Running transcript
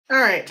All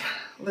right,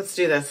 let's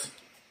do this.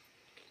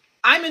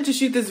 I meant to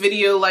shoot this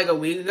video like a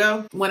week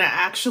ago when I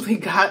actually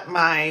got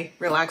my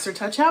relaxer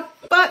touch up,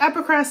 but I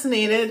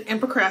procrastinated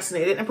and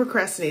procrastinated and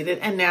procrastinated,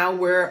 and now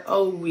we're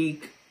a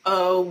week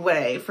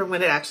away from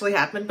when it actually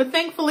happened. But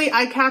thankfully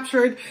I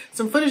captured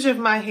some footage of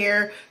my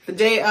hair the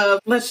day of.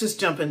 Let's just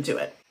jump into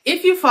it.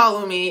 If you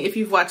follow me, if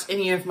you've watched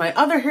any of my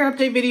other hair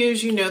update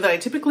videos, you know that I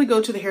typically go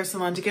to the hair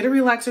salon to get a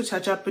relaxer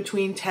touch up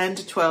between 10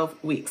 to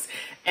 12 weeks.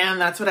 And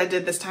that's what I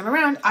did this time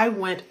around. I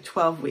went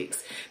 12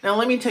 weeks. Now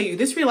let me tell you,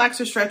 this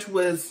relaxer stretch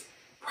was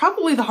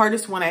probably the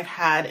hardest one I've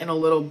had in a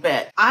little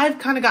bit. I've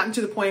kind of gotten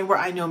to the point where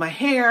I know my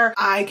hair,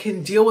 I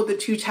can deal with the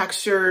two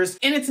textures,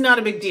 and it's not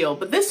a big deal.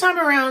 But this time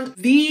around,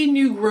 the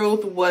new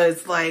growth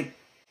was like,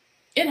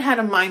 it had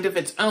a mind of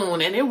its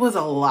own, and it was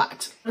a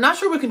lot. I'm not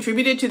sure what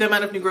contributed to the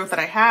amount of new growth that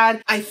I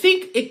had. I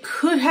think it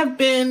could have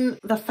been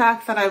the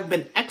fact that I've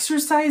been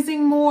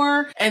exercising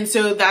more, and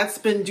so that's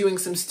been doing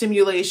some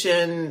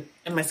stimulation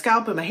in my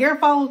scalp and my hair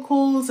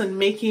follicles and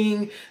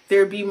making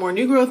there be more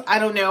new growth. I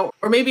don't know.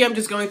 Or maybe I'm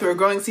just going through a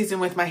growing season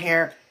with my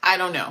hair. I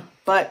don't know.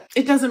 But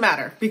it doesn't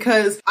matter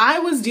because I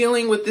was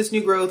dealing with this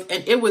new growth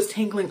and it was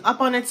tangling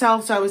up on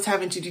itself. So I was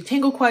having to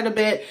detangle quite a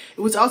bit. It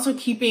was also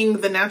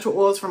keeping the natural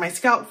oils from my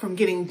scalp from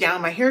getting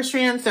down my hair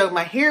strands. So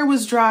my hair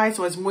was dry.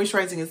 So I was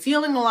moisturizing and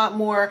sealing a lot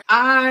more.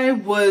 I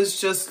was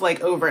just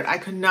like over it. I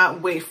could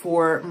not wait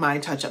for my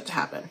touch up to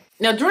happen.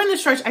 Now, during the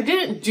stretch, I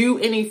didn't do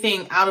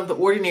anything out of the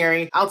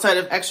ordinary outside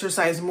of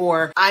exercise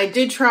more. I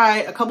did try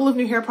a couple of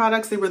new hair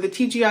products. They were the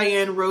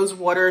TGIN Rose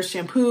Water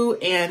Shampoo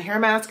and Hair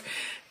Mask.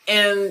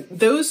 And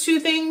those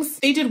two things,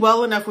 they did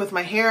well enough with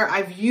my hair.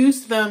 I've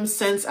used them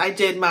since I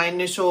did my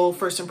initial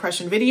first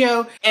impression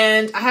video.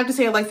 And I have to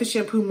say I like the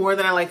shampoo more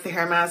than I like the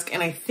hair mask.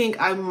 And I think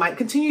I might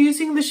continue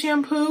using the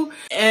shampoo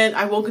and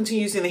I will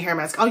continue using the hair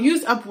mask. I'll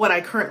use up what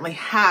I currently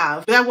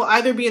have. That will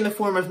either be in the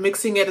form of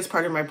mixing it as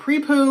part of my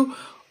pre-poo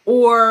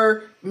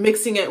or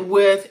mixing it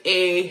with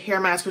a hair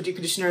mask or deep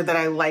conditioner that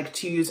I like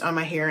to use on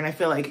my hair, and I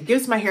feel like it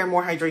gives my hair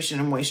more hydration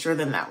and moisture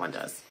than that one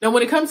does. Now,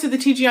 when it comes to the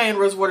TGIN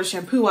Rose Water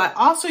Shampoo, I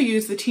also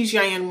use the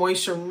TGIN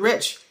Moisture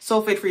Rich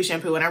sulfate-free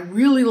shampoo, and I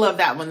really love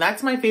that one.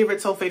 That's my favorite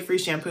sulfate-free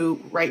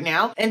shampoo right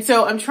now. And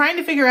so I'm trying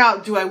to figure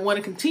out, do I want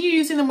to continue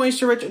using the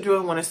Moisture Rich or do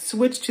I want to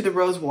switch to the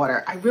Rose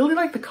Water? I really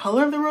like the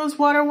color of the Rose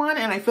Water one,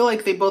 and I feel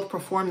like they both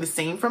perform the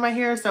same for my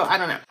hair, so I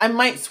don't know. I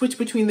might switch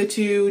between the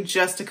two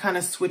just to kind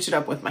of switch it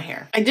up with my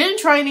hair. I didn't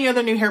try any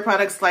other new hair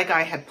products like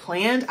I had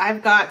planned.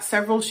 I've got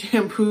several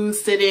shampoos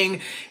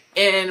sitting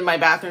in my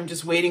bathroom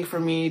just waiting for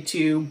me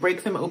to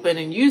break them open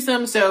and use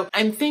them. So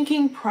I'm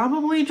thinking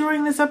probably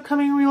during this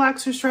upcoming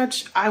relaxer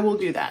stretch, I will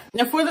do that.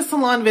 Now for the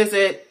salon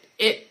visit,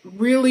 it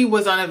really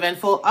was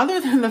uneventful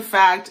other than the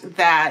fact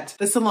that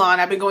the salon,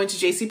 I've been going to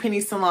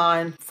JCPenney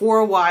salon for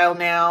a while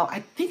now.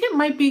 I think it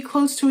might be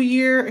close to a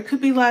year. It could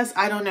be less.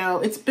 I don't know.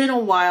 It's been a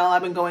while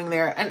I've been going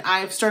there and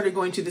I've started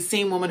going to the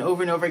same woman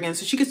over and over again.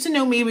 So she gets to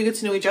know me. We get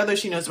to know each other.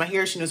 She knows my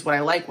hair. She knows what I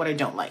like, what I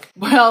don't like.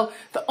 Well,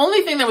 the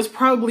only thing that was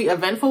probably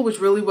eventful, which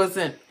really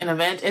wasn't an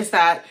event, is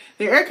that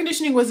the air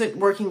conditioning wasn't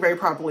working very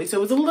properly. So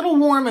it was a little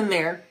warm in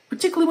there,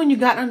 particularly when you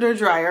got under a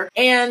dryer,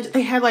 and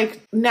they had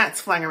like gnats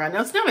flying around.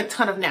 Now it's not a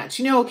ton of gnats.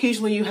 You know,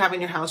 occasionally you have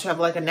in your house, you have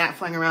like a gnat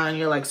flying around and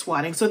you're like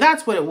swatting. So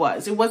that's what it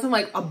was. It wasn't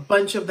like a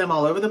bunch of them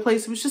all over the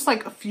place. It was just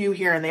like a few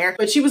here and there,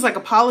 but she was like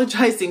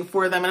apologizing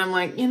for them. And I'm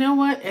like, you know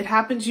what? It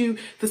happens.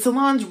 The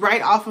salon's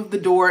right off of the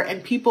door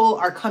and people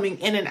are coming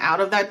in and out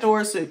of that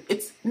door. So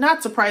it's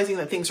not surprising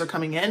that things are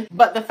coming in,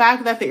 but the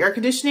fact that the air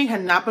conditioning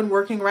had not been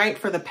working right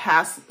for the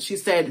past, she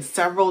said,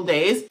 several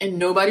days, and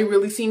nobody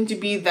really seemed to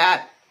be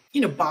that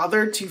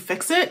bothered to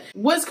fix it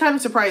was kind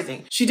of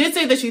surprising. She did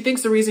say that she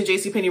thinks the reason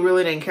JCPenney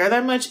really didn't care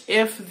that much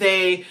if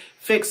they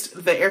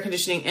fixed the air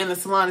conditioning in the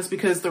salon is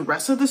because the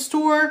rest of the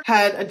store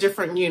had a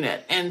different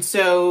unit. And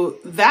so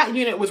that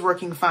unit was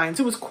working fine.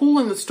 So it was cool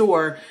in the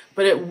store,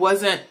 but it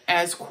wasn't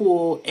as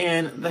cool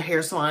in the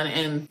hair salon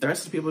and the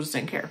rest of the people just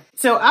didn't care.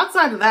 So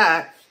outside of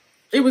that,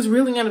 it was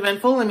really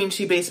uneventful. I mean,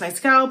 she based my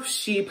scalp.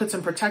 She put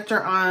some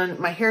protector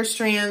on my hair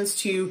strands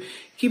to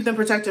keep them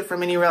protected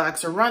from any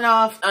relaxer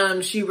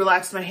runoff. She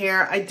relaxed my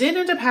hair. I did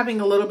end up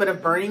having a little bit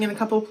of burning in a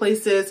couple of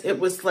places. It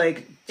was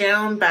like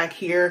down back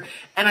here.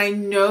 And I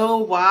know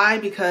why,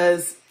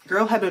 because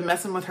girl had been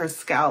messing with her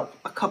scalp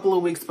a couple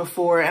of weeks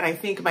before. And I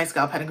think my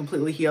scalp hadn't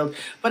completely healed,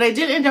 but I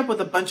didn't end up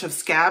with a bunch of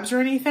scabs or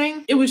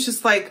anything. It was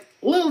just like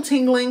a little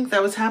tingling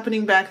that was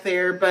happening back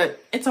there,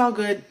 but it's all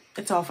good.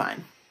 It's all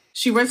fine.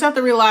 She rinsed out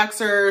the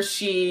relaxer,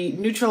 she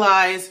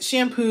neutralized,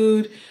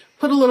 shampooed,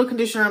 put a little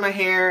conditioner on my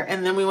hair,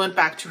 and then we went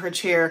back to her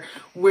chair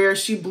where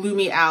she blew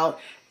me out.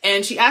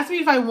 And she asked me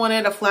if I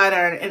wanted a flat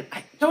iron, and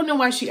I don't know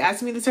why she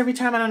asks me this every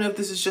time. I don't know if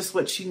this is just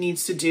what she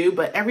needs to do,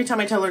 but every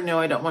time I tell her no,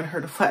 I don't want her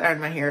to flat iron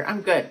my hair.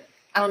 I'm good.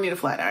 I don't need a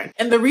flat iron.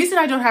 And the reason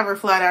I don't have her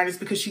flat iron is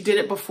because she did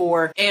it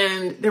before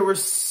and there were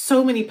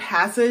so many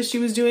passes she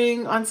was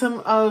doing on some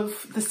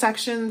of the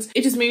sections.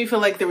 It just made me feel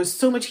like there was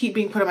so much heat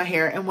being put on my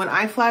hair. And when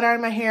I flat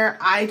iron my hair,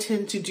 I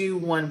tend to do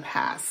one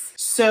pass.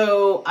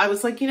 So I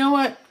was like, you know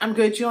what? I'm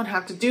good. You don't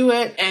have to do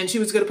it. And she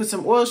was going to put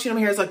some oil sheen on my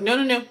hair. I was like, no,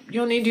 no, no. You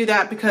don't need to do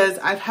that because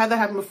I've had that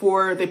happen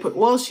before. They put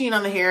oil sheen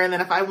on the hair. And then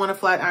if I want a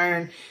flat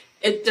iron,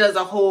 it does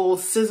a whole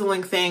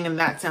sizzling thing, and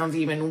that sounds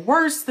even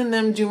worse than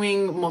them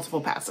doing multiple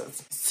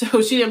passes.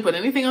 So she didn't put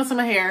anything else in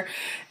my hair,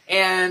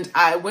 and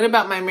I went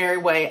about my merry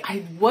way.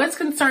 I was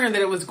concerned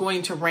that it was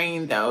going to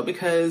rain though,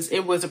 because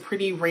it was a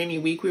pretty rainy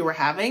week we were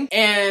having,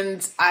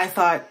 and I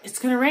thought it's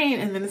gonna rain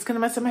and then it's gonna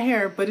mess up my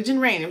hair, but it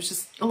didn't rain. It was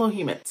just a little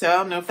humid. So I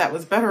don't know if that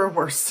was better or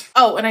worse.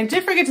 Oh, and I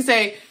did forget to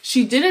say,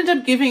 she did end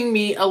up giving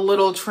me a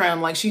little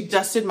trim, like she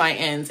dusted my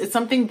ends. It's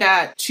something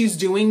that she's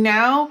doing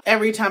now.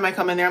 Every time I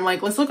come in there, I'm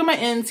like, let's look at my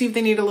ends, see if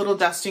they need a little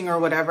dusting or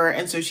whatever.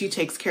 And so she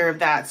takes care of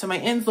that. So my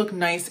ends look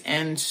nice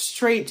and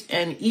straight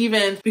and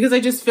even, because I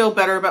just feel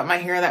better about my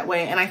hair that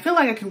way. And I feel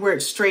like I can wear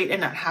it straight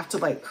and not have to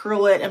like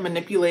curl it and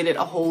manipulate it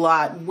a whole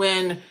lot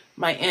when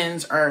my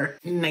ends are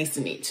nice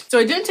and neat. So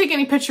I didn't take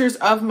any pictures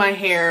of my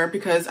hair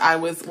because I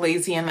was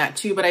lazy in that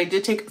too, but I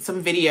did take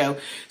some video.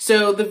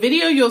 So the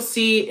video you'll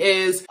see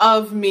is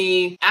of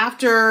me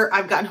after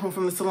I've gotten home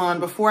from the salon,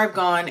 before I've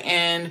gone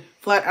and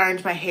flat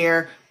ironed my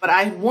hair, but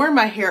I worn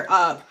my hair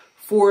up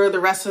for the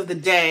rest of the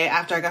day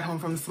after I got home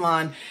from the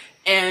salon.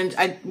 And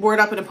I wore it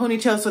up in a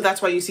ponytail, so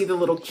that's why you see the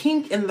little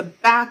kink in the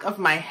back of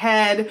my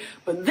head.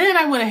 But then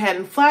I went ahead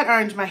and flat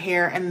ironed my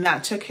hair, and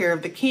that took care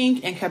of the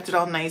kink and kept it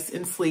all nice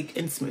and sleek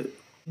and smooth.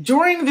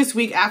 During this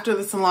week after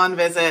the salon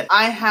visit,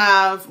 I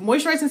have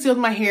moisturized and sealed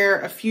my hair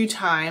a few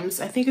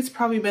times. I think it's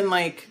probably been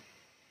like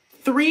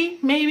 3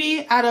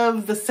 maybe out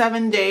of the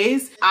 7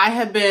 days. I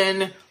have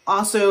been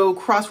also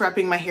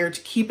cross-wrapping my hair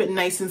to keep it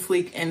nice and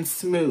sleek and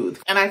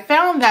smooth. And I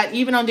found that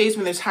even on days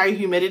when there's high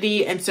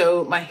humidity and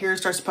so my hair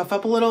starts to puff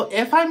up a little,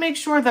 if I make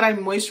sure that I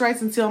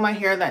moisturize and seal my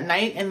hair that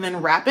night and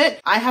then wrap it,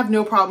 I have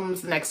no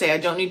problems the next day. I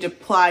don't need to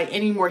apply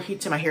any more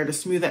heat to my hair to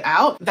smooth it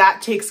out.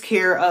 That takes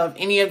care of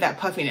any of that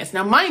puffiness.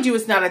 Now, mind you,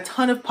 it's not a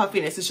ton of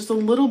puffiness. It's just a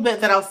little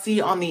bit that I'll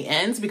see on the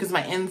ends because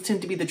my ends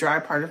tend to be the dry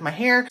part of my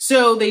hair.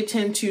 So they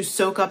tend to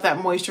soak up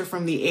that moisture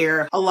from the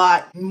air a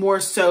lot more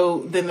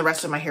so than the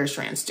rest of my hair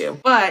strands do.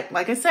 But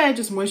like I said,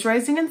 just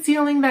moisturizing and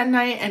sealing that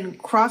night and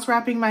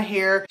cross-wrapping my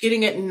hair,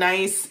 getting it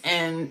nice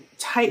and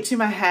tight to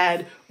my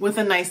head with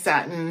a nice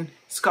satin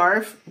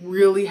scarf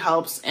really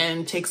helps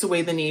and takes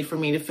away the need for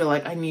me to feel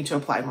like I need to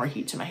apply more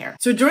heat to my hair.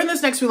 So during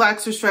this next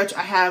relaxer stretch,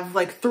 I have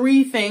like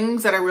 3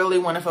 things that I really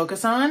want to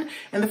focus on.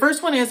 And the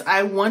first one is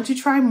I want to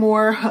try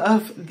more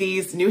of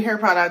these new hair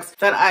products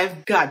that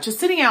I've got just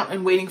sitting out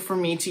and waiting for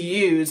me to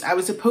use. I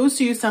was supposed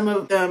to use some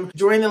of them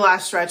during the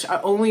last stretch. I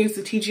only used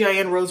the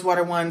TGIN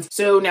Rosewater ones.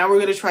 So now we're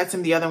going to try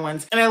some of the other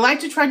ones. And I like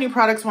to try new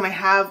products when I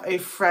have a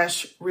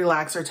fresh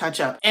relaxer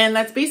touch up. And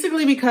that's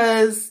basically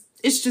because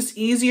it's just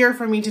easier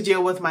for me to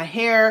deal with my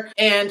hair,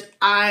 and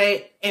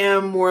I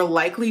am more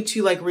likely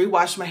to like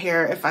rewash my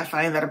hair if I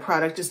find that a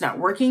product is not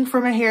working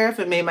for my hair, if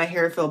it made my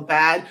hair feel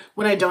bad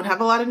when I don't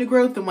have a lot of new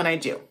growth than when I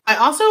do. I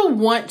also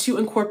want to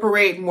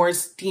incorporate more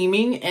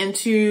steaming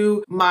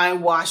into my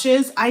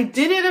washes. I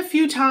did it a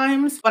few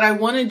times, but I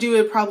want to do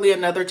it probably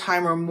another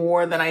time or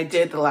more than I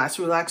did the last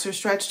relaxer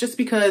stretch, just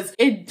because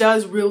it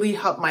does really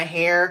help my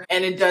hair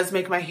and it does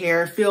make my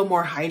hair feel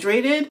more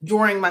hydrated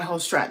during my whole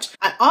stretch.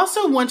 I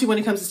also want to, when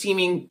it comes to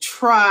steaming,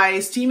 try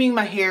steaming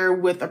my hair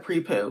with a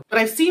pre-poo, but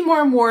I've seen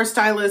more and more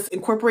stylists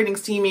incorporating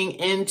steaming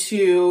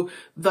into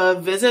the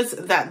visits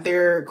that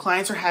their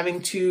clients are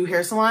having to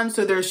hair salons.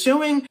 So they're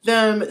showing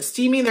them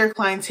steaming their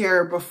client's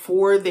hair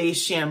before they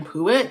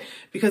shampoo it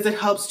because it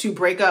helps to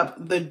break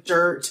up the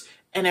dirt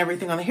and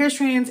everything on the hair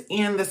strands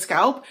and the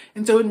scalp.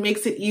 And so it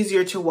makes it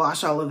easier to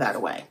wash all of that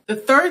away. The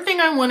third thing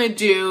I want to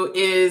do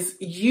is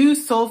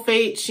use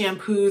sulfate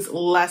shampoos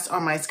less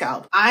on my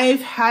scalp.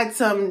 I've had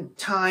some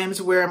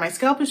times where my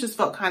scalp has just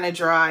felt kind of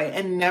dry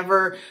and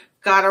never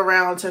got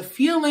around to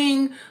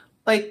feeling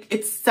like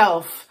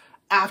itself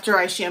after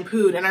I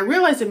shampooed. And I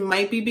realized it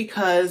might be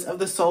because of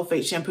the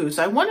sulfate shampoo.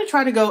 So I want to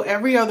try to go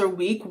every other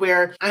week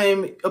where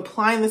I'm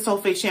applying the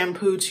sulfate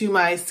shampoo to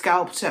my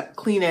scalp to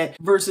clean it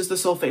versus the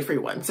sulfate free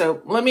one.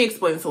 So let me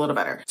explain this a little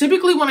better.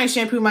 Typically when I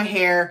shampoo my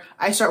hair,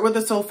 I start with the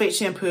sulfate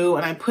shampoo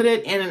and I put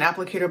it in an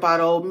applicator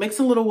bottle, mix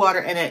a little water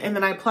in it, and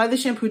then I apply the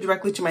shampoo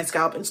directly to my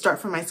scalp and start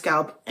from my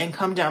scalp and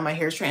come down my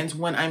hair strands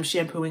when I'm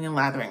shampooing and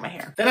lathering my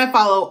hair. Then I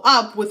follow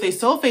up with a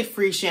sulfate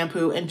free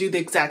shampoo and do the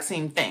exact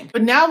same thing.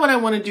 But now what I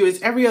want to do is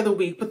every other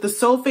week, put the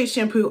sulfate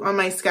shampoo on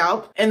my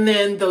scalp, and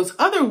then those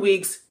other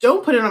weeks,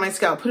 don't put it on my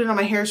scalp, put it on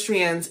my hair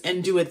strands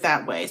and do it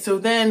that way. So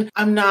then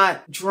I'm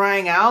not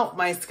drying out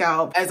my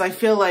scalp as I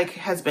feel like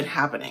has been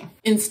happening.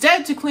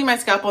 Instead, to clean my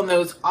scalp on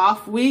those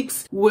off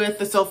weeks with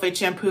the sulfate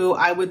shampoo,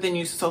 I would then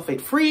use sulfate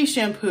free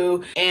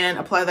shampoo and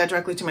apply that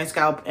directly to my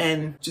scalp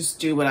and just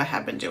do what I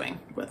have been doing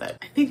with it.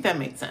 I think that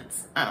made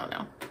sense. I don't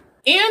know.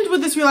 And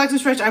with this relaxer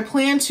stretch, I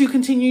plan to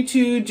continue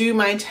to do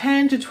my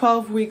 10 to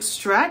 12 week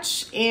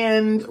stretch,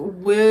 and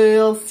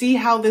we'll see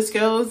how this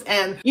goes.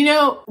 And you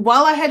know,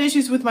 while I had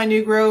issues with my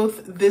new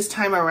growth this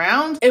time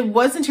around, it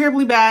wasn't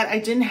terribly bad. I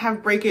didn't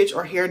have breakage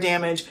or hair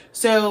damage.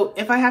 So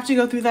if I have to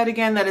go through that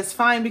again, that is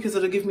fine, because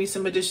it'll give me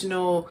some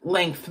additional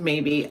length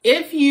maybe.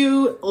 If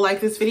you like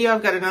this video,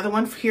 I've got another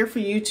one here for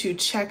you to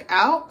check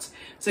out.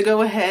 So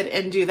go ahead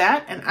and do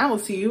that, and I will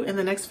see you in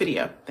the next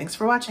video. Thanks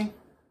for watching.